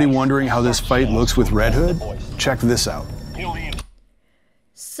 For anybody wondering how this fight looks with Red Hood, check this out.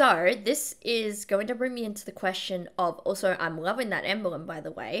 So this is going to bring me into the question of, also I'm loving that emblem by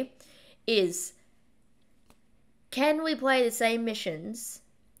the way, is can we play the same missions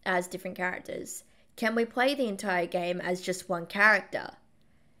as different characters? Can we play the entire game as just one character?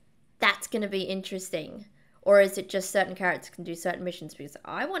 That's going to be interesting. Or is it just certain characters can do certain missions? Because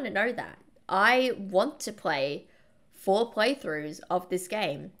I want to know that. I want to play 4 playthroughs of this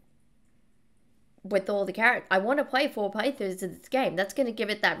game with all the characters. I want to play 4 playthroughs of this game. That's going to give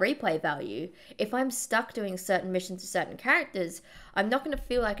it that replay value. If I'm stuck doing certain missions to certain characters, I'm not going to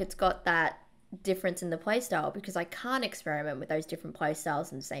feel like it's got that difference in the playstyle because I can't experiment with those different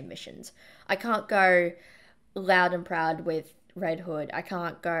playstyles in the same missions. I can't go loud and proud with Red Hood. I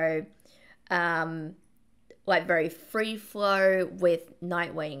can't go like very free flow with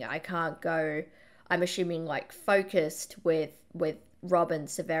Nightwing. I can't go, I'm assuming, like focused with Robin,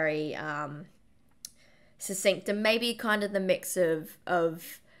 so very succinct, and maybe kind of the mix of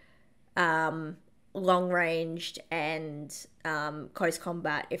long ranged and close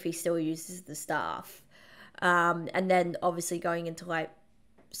combat if he still uses the staff, and then obviously going into like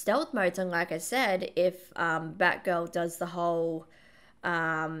stealth modes. And like I said, if Batgirl does the whole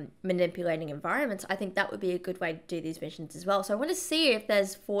manipulating environments, I think that would be a good way to do these missions as well. So I want to see if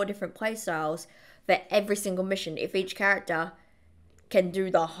there's 4 different playstyles for every single mission, if each character can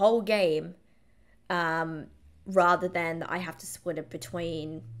do the whole game, rather than I have to split it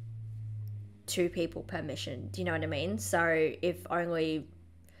between 2 people per mission. Do you know what I mean? So if only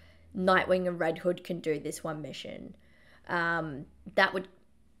Nightwing and Red Hood can do this one mission, that would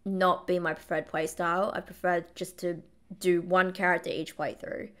not be my preferred playstyle. I prefer just to do one character each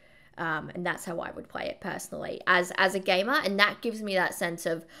playthrough, and that's how I would play it personally as a gamer. And that gives me that sense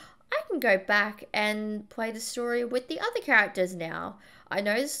of I can go back and play the story with the other characters now. I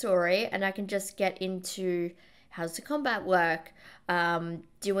know the story and I can just get into how's the combat work,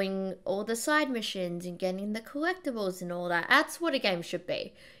 doing all the side missions and getting the collectibles and all that. That's what a game should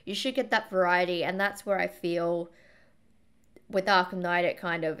be. You should get that variety, and that's where I feel with Arkham Knight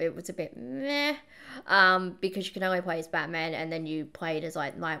it was a bit meh, because you can only play as Batman, and then you played as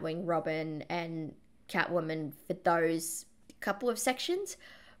like Nightwing, Robin, and Catwoman for those couple of sections.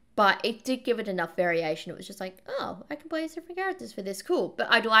 But it did give it enough variation. It was just like, oh, I can play as different characters for this, cool. But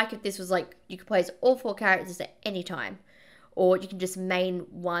I'd like if this was like, you could play as all 4 characters at any time, or you can just main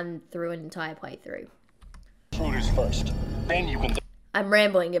one through an entire playthrough. Intruders first, then you can I'm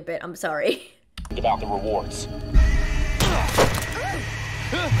rambling a bit, I'm sorry. think about the rewards.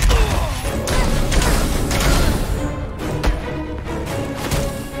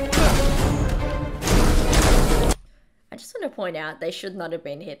 I just want to point out they should not have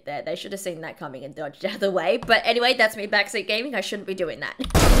been hit there. They should have seen that coming and dodged out of the way. But anyway, that's me backseat gaming. I shouldn't be doing that.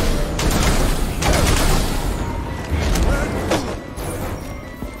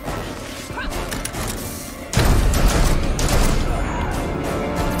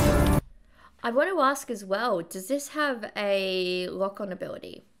 I want to ask as well, does this have a lock-on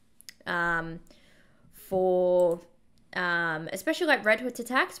ability? For especially like Red Hood's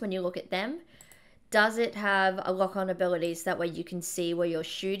attacks, when you look at them, does it have a lock-on ability so that way you can see where you're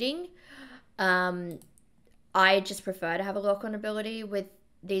shooting? I just prefer to have a lock-on ability with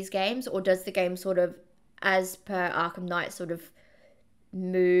these games, or does the game sort of, as per Arkham Knight, sort of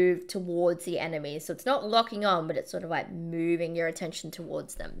move towards the enemy? So it's not locking on, but it's sort of like moving your attention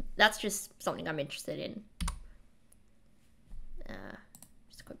towards them. That's just something I'm interested in.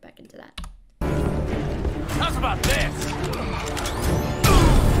 Just go back into that. How's about this?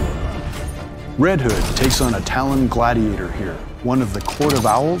 Red Hood takes on a Talon gladiator here, one of the Court of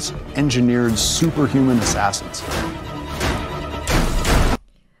Owls' engineered superhuman assassins.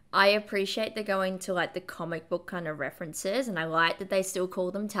 I appreciate they're going to like the comic book kind of references, and I like that they still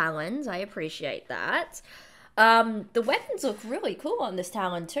call them Talons. I appreciate that. The weapons look really cool on this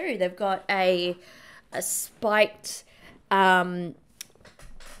Talon too. They've got a spiked bludgeon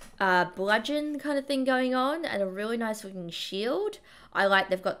kind of thing going on, and a really nice looking shield. I like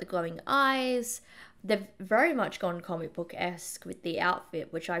they've got the glowing eyes. They've very much gone comic book-esque with the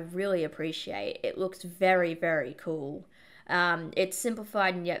outfit, which I really appreciate. It looks very, very cool. It's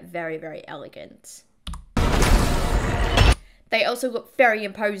simplified and yet very, very elegant. They also look very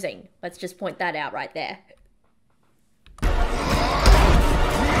imposing. Let's just point that out right there.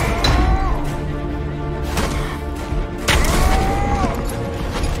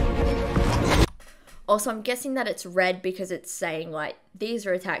 Also, I'm guessing that it's red because it's saying, like, these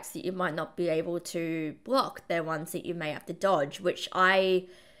are attacks that you might not be able to block. They're ones that you may have to dodge, which I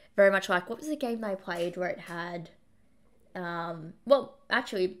very much like. What was the game they played where it had... well,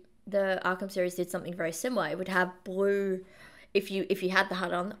 actually, the Arkham series did something very similar. It would have blue... If you had the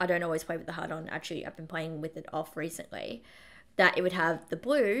HUD on, I don't always play with the HUD on. Actually, I've been playing with it off recently. That it would have the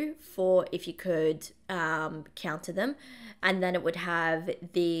blue for if you could counter them, and then it would have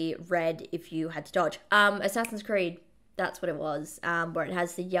the red if you had to dodge. Assassin's Creed, that's what it was, where it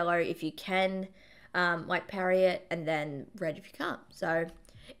has the yellow if you can like parry it, and then red if you can't. So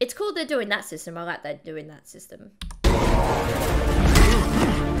it's cool they're doing that system. I like they're doing that system.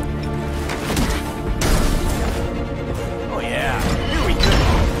 Oh yeah, here we go.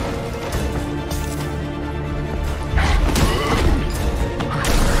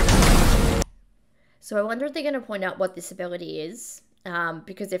 So I wonder if they're going to point out what this ability is,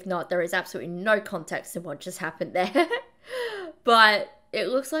 because if not, there is absolutely no context to what just happened there. But it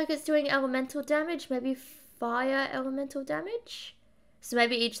looks like it's doing elemental damage, maybe fire elemental damage. So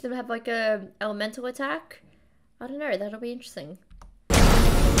maybe each of them have like a elemental attack. I don't know, that'll be interesting.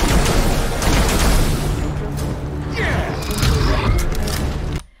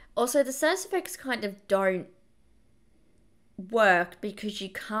 Also, the status effects kind of don't work because you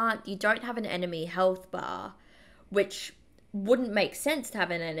don't have an enemy health bar, which wouldn't make sense to have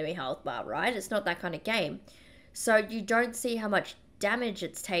an enemy health bar, right? It's not that kind of game. So you don't see how much damage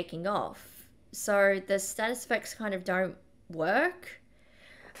it's taking off. So the status effects kind of don't work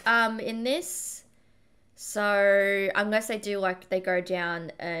in this. So unless they do, like, they go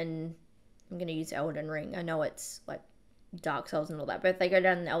down and... I'm going to use Elden Ring. I know it's like Dark Souls and all that, but if they go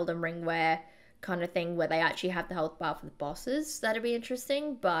down an Elden Ring where kind of thing where they actually have the health bar for the bosses, that'd be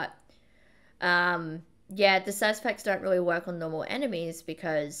interesting. But yeah, the status effects don't really work on normal enemies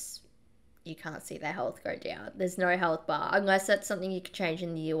because you can't see their health go down. There's no health bar, unless that's something you could change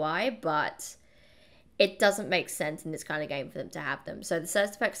in the UI, but it doesn't make sense in this kind of game for them to have them. So the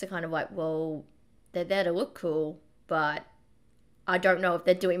status effects are kind of like, well, they're there to look cool, but I don't know if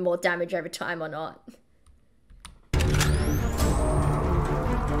they're doing more damage over time or not.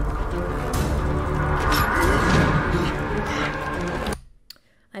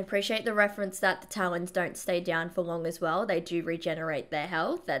 I appreciate the reference that the Talons don't stay down for long as well. They do regenerate their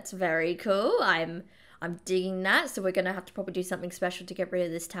health. That's very cool. I'm digging that. So we're going to have to probably do something special to get rid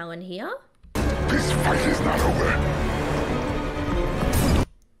of this Talon here. This fight is not over.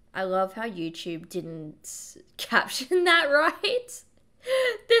 I love how YouTube didn't caption that right.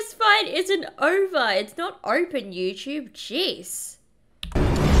 This fight isn't over. It's not open, YouTube. Jeez.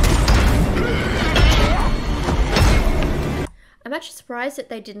 I'm actually surprised that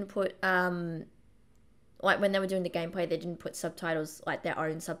they didn't put, like when they were doing the gameplay, they didn't put subtitles, like their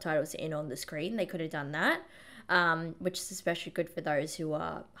own subtitles in on the screen. They could have done that, which is especially good for those who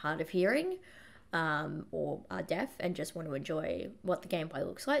are hard of hearing or are deaf and just want to enjoy what the gameplay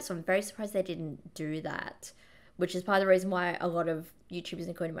looks like. So I'm very surprised they didn't do that, which is part of the reason why a lot of YouTubers,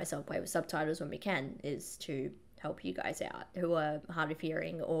 including myself, play with subtitles when we can, is to help you guys out who are hard of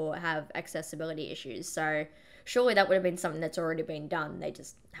hearing or have accessibility issues. So surely that would have been something that's already been done. They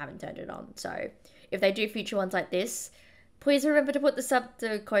just haven't turned it on. So if they do future ones like this, please remember to put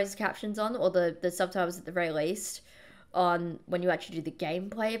the closed captions on, or the subtitles at the very least, on when you actually do the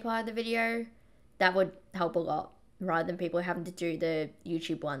gameplay part of the video. That would help a lot, rather than people having to do the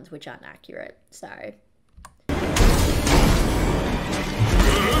YouTube ones which aren't accurate. So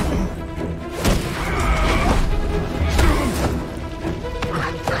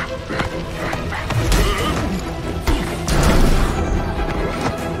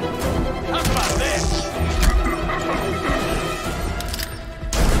How about this?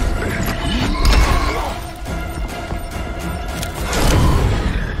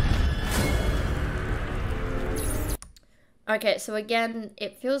 okay, so again,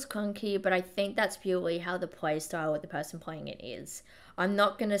 it feels clunky, but I think that's purely how the playstyle of the person playing it is. I'm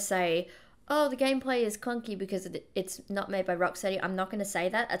not going to say, oh, the gameplay is clunky because it's not made by Rocksteady. I'm not going to say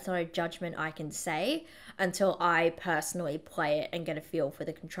that. That's not a judgment I can say until I personally play it and get a feel for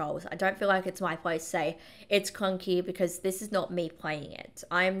the controls. I don't feel like it's my place to say it's clunky because this is not me playing it.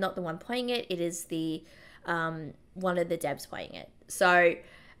 I am not the one playing it. It is the one of the devs playing it. So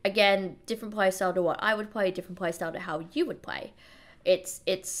again, different playstyle to what I would play, different playstyle to how you would play.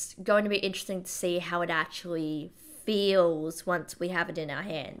 It's going to be interesting to see how it actually feels once we have it in our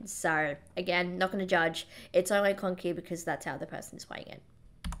hands. So again, not going to judge. It's only clunky because that's how the person is playing it.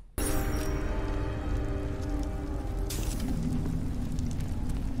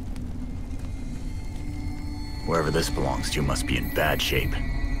 Wherever this belongs to must be in bad shape.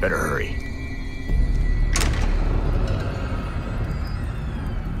 Better hurry.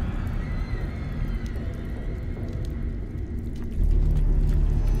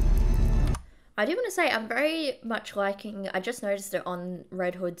 I do want to say I'm very much liking, I just noticed it on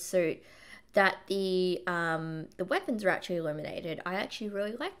Red Hood's suit, that the weapons are actually illuminated. I actually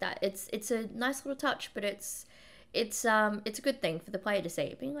really like that. It's a nice little touch, but it's a good thing for the player to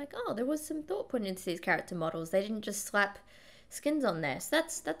see. Being like, oh, there was some thought put into these character models. They didn't just slap skins on there. So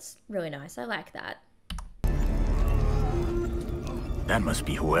that's really nice. I like that. That must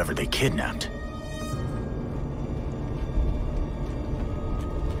be whoever they kidnapped.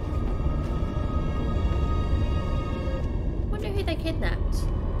 Wonder who they kidnapped.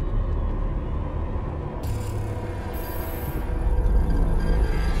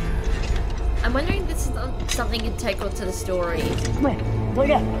 I'm wondering if this is something you take on to the story. Come here.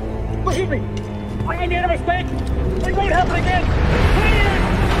 Wait up. Look at me. I made a mistake. It won't happen again.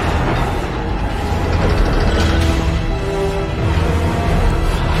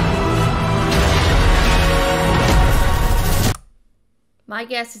 My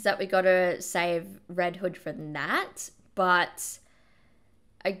guess is that we gotta save Red Hood from that, but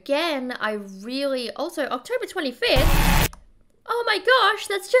again, I really... Also, October 25th? Oh my gosh,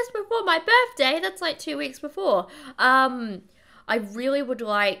 that's just before my birthday. That's like 2 weeks before. I really would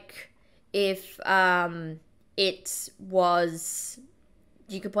like if it was...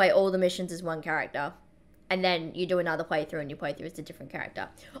 You could play all the missions as one character, and then you do another playthrough and you play through as a different character.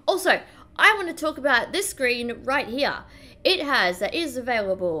 Also, I want to talk about this screen right here. That is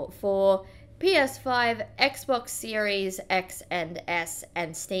available for PS5, Xbox Series X and S,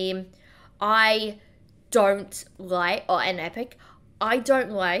 and Steam. I don't like, and Epic, I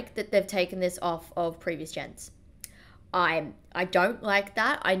don't like that they've taken this off of previous gens. I don't like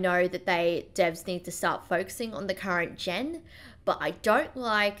that. I know that devs need to start focusing on the current gen, but I don't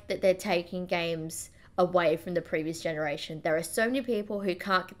like that they're taking games away from the previous generation. There are so many people who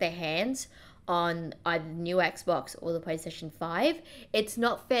can't get their hands on either the new Xbox or the PlayStation 5. It's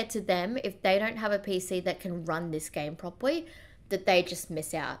not fair to them if they don't have a PC that can run this game properly, that they just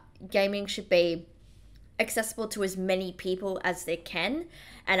miss out. Gaming should be accessible to as many people as they can,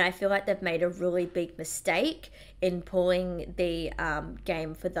 and I feel like they've made a really big mistake in pulling the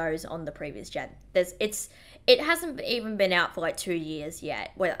game for those on the previous gen. It hasn't even been out for like 2 years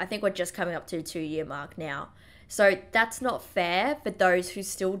yet. Well, I think we're just coming up to the 2-year mark now. So that's not fair for those who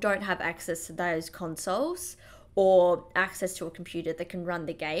still don't have access to those consoles or access to a computer that can run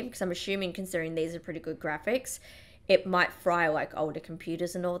the game, because I'm assuming, considering these are pretty good graphics, it might fry like older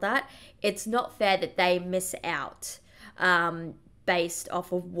computers and all that. It's not fair that they miss out based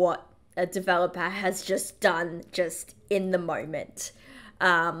off of what a developer has just done just in the moment.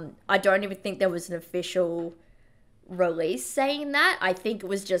 I don't even think there was an official release saying that. I think it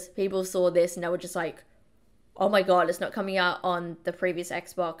was just people saw this and they were just like, oh my god, it's not coming out on the previous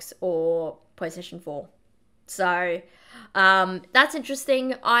Xbox or PlayStation 4. So that's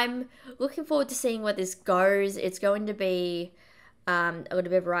interesting. I'm looking forward to seeing where this goes. It's going to be a little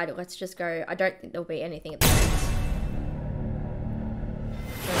bit of variety. Let's just go. I don't think there'll be anything at the end.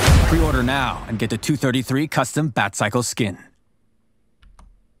 Pre-order now and get the 233 custom Batcycle skin.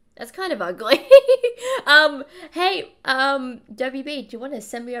 That's kind of ugly. Hey, WB, do you want to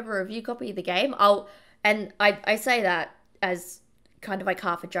send me over a review copy of the game? I say that as kind of like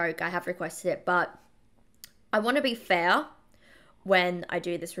half a joke. I have requested it, but I want to be fair when I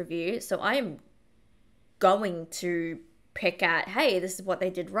do this review. So I am going to pick at, hey, this is what they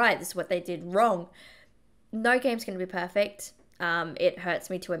did right, this is what they did wrong. No game's going to be perfect. It hurts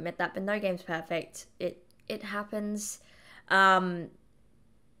me to admit that, but no game's perfect. It happens.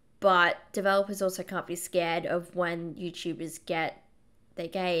 But developers also can't be scared of when YouTubers get their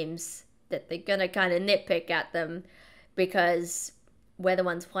games that they're going to kind of nitpick at them because we're the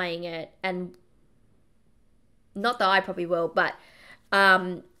ones playing it. And not that I probably will, but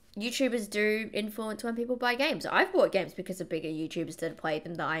YouTubers do influence when people buy games. I've bought games because of bigger YouTubers that have played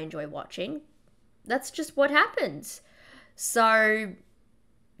them that I enjoy watching. That's just what happens. So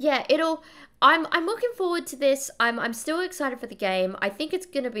yeah, I'm looking forward to this. I'm still excited for the game. I think it's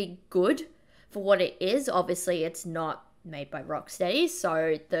going to be good for what it is. Obviously, it's not made by Rocksteady,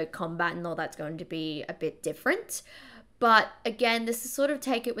 so the combat and all that's going to be a bit different. But again, this is sort of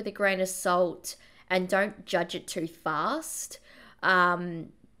take it with a grain of salt and don't judge it too fast.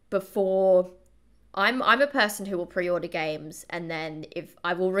 Before I'm a person who will pre-order games and then if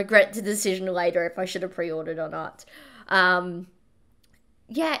I will regret the decision later if I should have pre-ordered or not.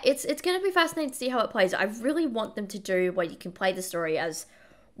 Yeah, it's going to be fascinating to see how it plays. I really want them to do where you can play the story as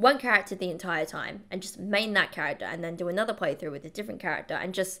one character the entire time and just main that character and then do another playthrough with a different character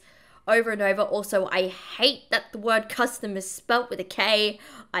and just over and over. Also, I hate that the word custom is spelt with a K.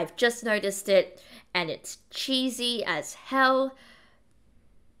 I've just noticed it and it's cheesy as hell.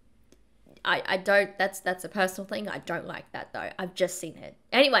 I don't, that's a personal thing. I don't like that though. I've just seen it.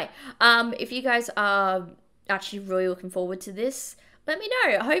 Anyway, if you guys are actually really looking forward to this, let me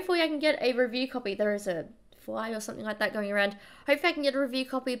know. Hopefully I can get a review copy. There is a fly or something like that going around. Hopefully I can get a review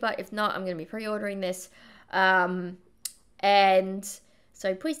copy, but if not, I'm going to be pre-ordering this. And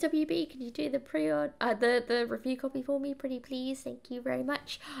so please, WB, can you do the pre-order, the review copy for me, pretty please? Thank you very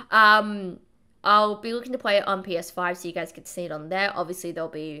much. I'll be looking to play it on PS5 so you guys can see it on there. Obviously there'll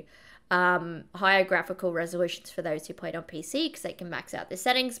be higher graphical resolutions for those who played on PC because they can max out their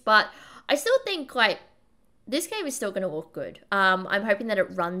settings, but I still think like this game is still going to look good. I'm hoping that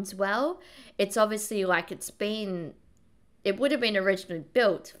it runs well. It's obviously like it would have been originally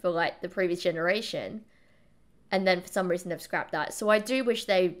built for like the previous generation and then for some reason they've scrapped that. So I do wish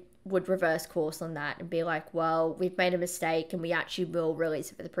they would reverse course on that and be like, well, we've made a mistake and we actually will release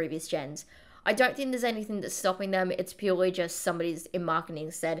it for the previous gens. I don't think there's anything that's stopping them. It's purely just somebody's in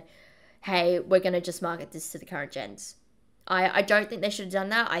marketing said, hey, we're going to just market this to the current gens. I don't think they should have done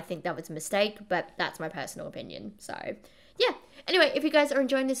that. I think that was a mistake, but that's my personal opinion. So, yeah. Anyway, if you guys are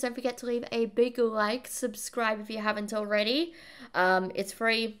enjoying this, don't forget to leave a big like, subscribe if you haven't already. It's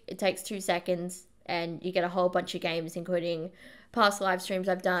free. It takes 2 seconds, and you get a whole bunch of games, including past live streams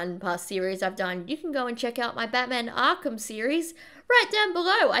I've done, past series I've done. You can go and check out my Batman Arkham series right down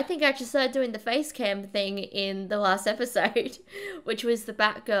below. I think I actually started doing the face cam thing in the last episode, which was the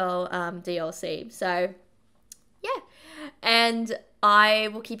Batgirl DLC. So, yeah. And I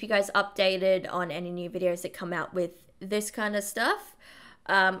will keep you guys updated on any new videos that come out with this kind of stuff.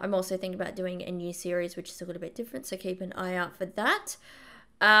 I'm also thinking about doing a new series, which is a little bit different, so keep an eye out for that.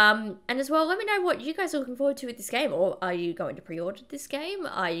 And as well, let me know what you guys are looking forward to with this game, or are you going to pre-order this game?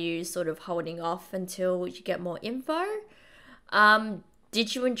 Are you sort of holding off until you get more info?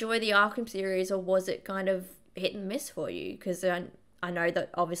 Did you enjoy the Arkham series, or was it kind of hit and miss for you? Because I know that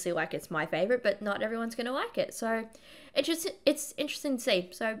obviously like it's my favorite, but not everyone's going to like it. So it's interesting to see.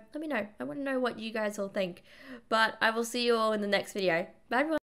 So let me know. I want to know what you guys all think. But I will see you all in the next video. Bye everyone.